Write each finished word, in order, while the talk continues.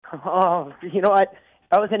Oh, you know what?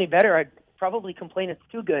 If I was any better, I'd probably complain it's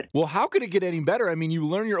too good. Well, how could it get any better? I mean, you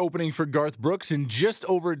learn your opening for Garth Brooks in just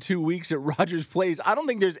over 2 weeks at Rogers Place. I don't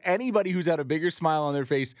think there's anybody who's had a bigger smile on their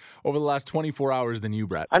face over the last 24 hours than you,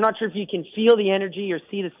 Brett. I'm not sure if you can feel the energy or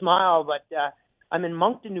see the smile, but I'm in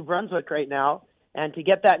Moncton, New Brunswick right now, and to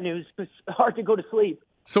get that news, it's hard to go to sleep.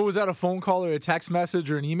 So was that a phone call or a text message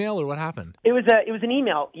or an email, or what happened? It was an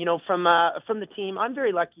email, from the team. I'm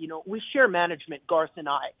very lucky, we share management, Garth and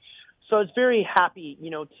I. So I was very happy,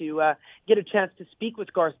 to get a chance to speak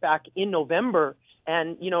with Garth back in November,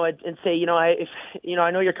 and and say,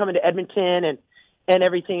 I know you're coming to Edmonton and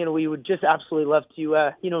everything, and we would just absolutely love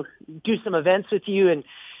to, do some events with you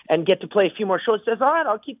and get to play a few more shows. Says, all right,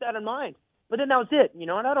 I'll keep that in mind. But then that was it,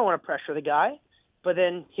 and I don't want to pressure the guy. But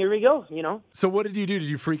then here we go, So what did you do? Did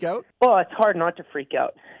you freak out? Well, it's hard not to freak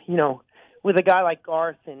out, with a guy like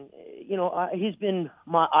Garth, and he's been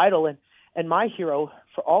my idol and my hero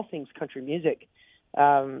for all things country music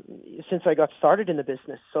since I got started in the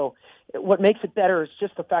business. So what makes it better is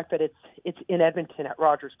just the fact that it's in Edmonton at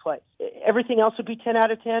Rogers Place. Everything else would be 10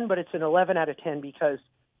 out of 10, but it's an 11 out of 10 because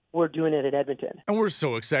we're doing it at Edmonton. And we're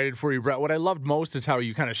so excited for you, Brett. What I loved most is how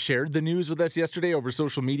you kind of shared the news with us yesterday over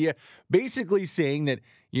social media, basically saying that,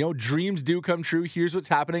 dreams do come true. Here's what's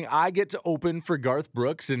happening. I get to open for Garth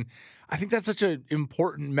Brooks. And I think that's such an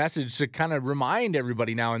important message to kind of remind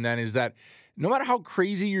everybody now and then, is that no matter how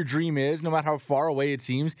crazy your dream is, no matter how far away it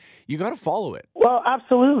seems, you got to follow it. Well,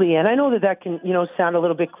 absolutely. And I know that can, sound a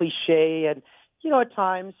little bit cliche, and, at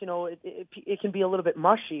times, it can be a little bit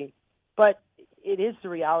mushy, but it is the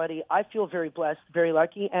reality. I feel very blessed, very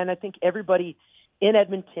lucky, and I think everybody in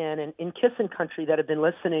Edmonton and in Kissel Country that have been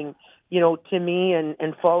listening, to me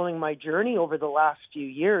and following my journey over the last few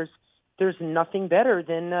years, there's nothing better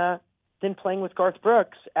than playing with Garth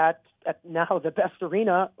Brooks at now the best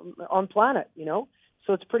arena on planet,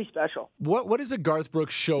 So it's pretty special. What is a Garth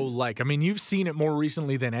Brooks show like? I mean, you've seen it more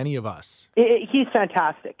recently than any of us. He's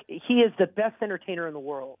fantastic. He is the best entertainer in the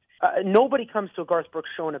world. Nobody comes to a Garth Brooks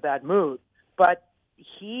show in a bad mood. But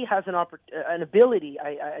he has an ability,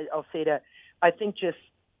 I'll say, to, I think, just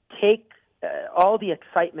take all the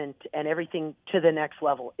excitement and everything to the next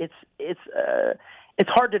level. It's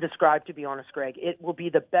hard to describe, to be honest, Greg. It will be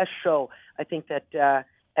the best show, I think, that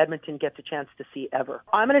Edmonton gets a chance to see ever.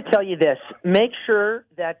 I'm going to tell you this. Make sure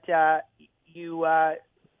that you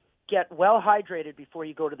get well hydrated before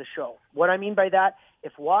you go to the show. What I mean by that,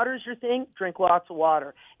 if water's your thing, drink lots of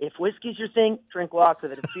water. If whiskey's your thing, drink lots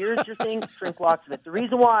of it. If beer's your thing, drink lots of it. The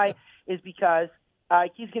reason why is because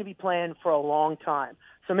he's going to be playing for a long time.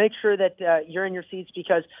 So make sure that you're in your seats,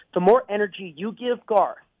 because the more energy you give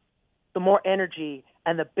Garth, the more energy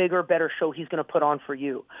and the bigger, better show he's going to put on for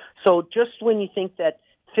you. So just when you think that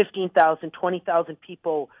 15,000, 20,000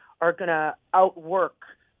 people are going to outwork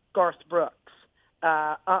Garth Brooks,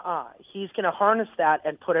 he's going to harness that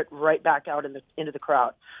and put it right back out into the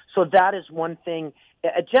crowd. So that is one thing,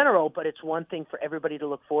 a general, but it's one thing for everybody to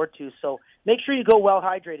look forward to. So make sure you go well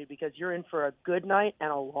hydrated, because you're in for a good night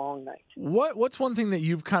and a long night. What's one thing that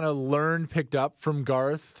you've kind of picked up from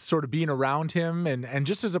Garth, sort of being around him and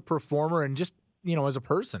just as a performer and just, as a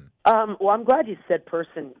person? Well, I'm glad you said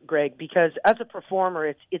person, Greg, because as a performer,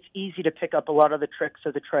 it's easy to pick up a lot of the tricks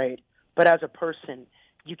of the trade. But as a person,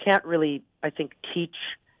 you can't really, I think, teach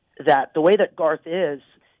that. The way that Garth is,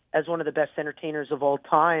 as one of the best entertainers of all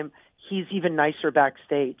time, he's even nicer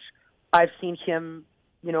backstage. I've seen him,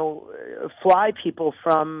 fly people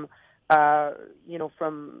from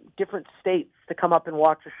different states to come up and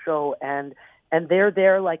watch a show, and they're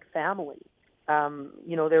there like family.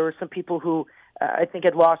 There were some people who I think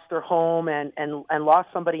had lost their home and lost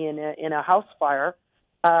somebody in a house fire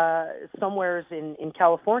somewheres in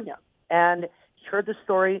California, and heard the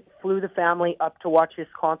story, flew the family up to watch his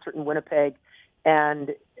concert in Winnipeg, and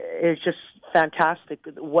it's just fantastic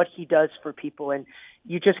what he does for people. And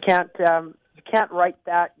you just can't write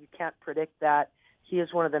that, you can't predict that. He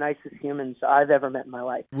is one of the nicest humans I've ever met in my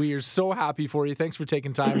life. We are so happy for you. Thanks for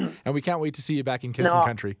taking time, and we can't wait to see you back in Kissel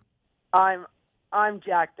Country. I'm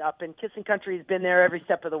jacked up, and Kissel Country has been there every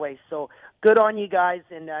step of the way. So good on you guys,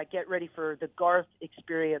 and get ready for the Garth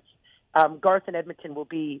experience. Garth in Edmonton will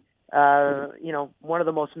be one of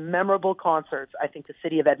the most memorable concerts I think the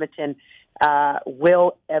city of Edmonton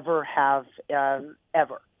will ever have,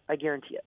 ever. I guarantee it.